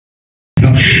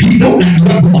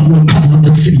God will come on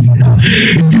the scene.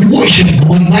 If you worship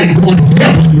God, my God,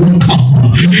 heaven will come.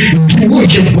 If you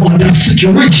worship God, that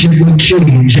situation will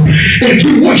change. If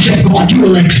you worship God, you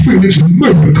will experience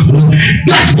miracle.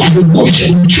 That's why the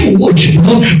worship, true worship,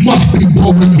 must be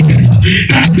born again.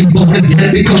 Got to be born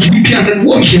again, because you cannot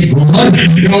worship God,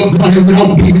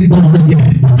 without being born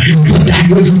again. For that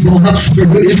was born of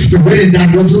spirit is spirit, and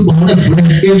that was born of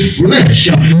flesh is flesh.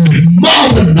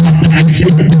 Marvel not that I say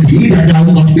that he that I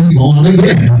must be born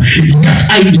again. Yes,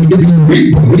 I need to be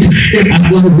reborn if I'm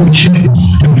going to worship God.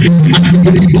 I need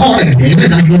to be born again,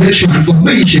 and I need a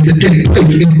transformation to take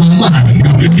place in my mind.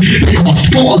 Because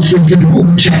Paul says in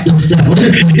Romans chapter 7,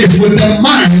 it's with the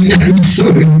mind that we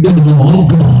serve the law of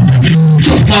God.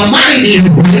 So if my mind ain't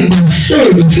right, my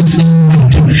service is not.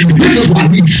 This is why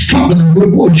we're struggling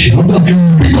with worship,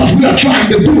 because we are trying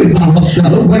to do it by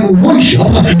ourselves, when worship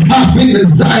has been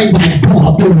designed by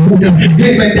God,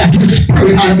 amen, that his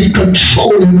spirit has be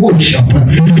controlling worship.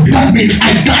 That means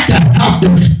I got to have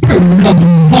the spirit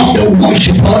of the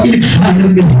worshiper inside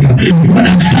of me. When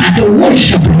I start to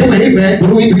worship him, amen,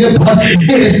 glory to God, it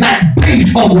is not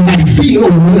based on what I feel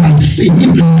or what I see,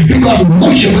 because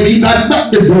worship ain't got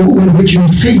nothing to do with what you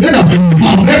see,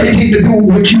 everything to do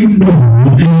with what you know.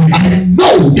 I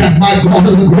know that my God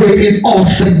is a great and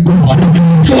awesome God,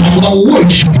 so I'm going to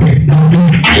worship him.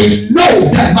 I know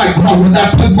that my God will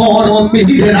not put more on me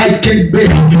than I can bear,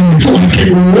 so I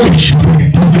can worship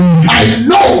him. I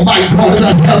know my God is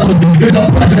a helper, is a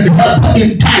present helper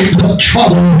in times of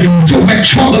trouble. So when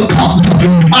trouble comes,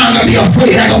 I'm going to be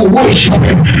afraid. I'm going to worship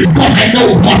him, because I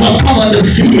know God will come on the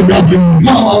scene.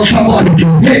 Come on, somebody.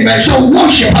 Amen. So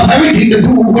worship has everything to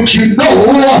do with what you know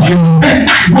and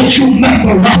not what you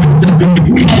memorize.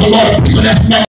 We have a lot of people that's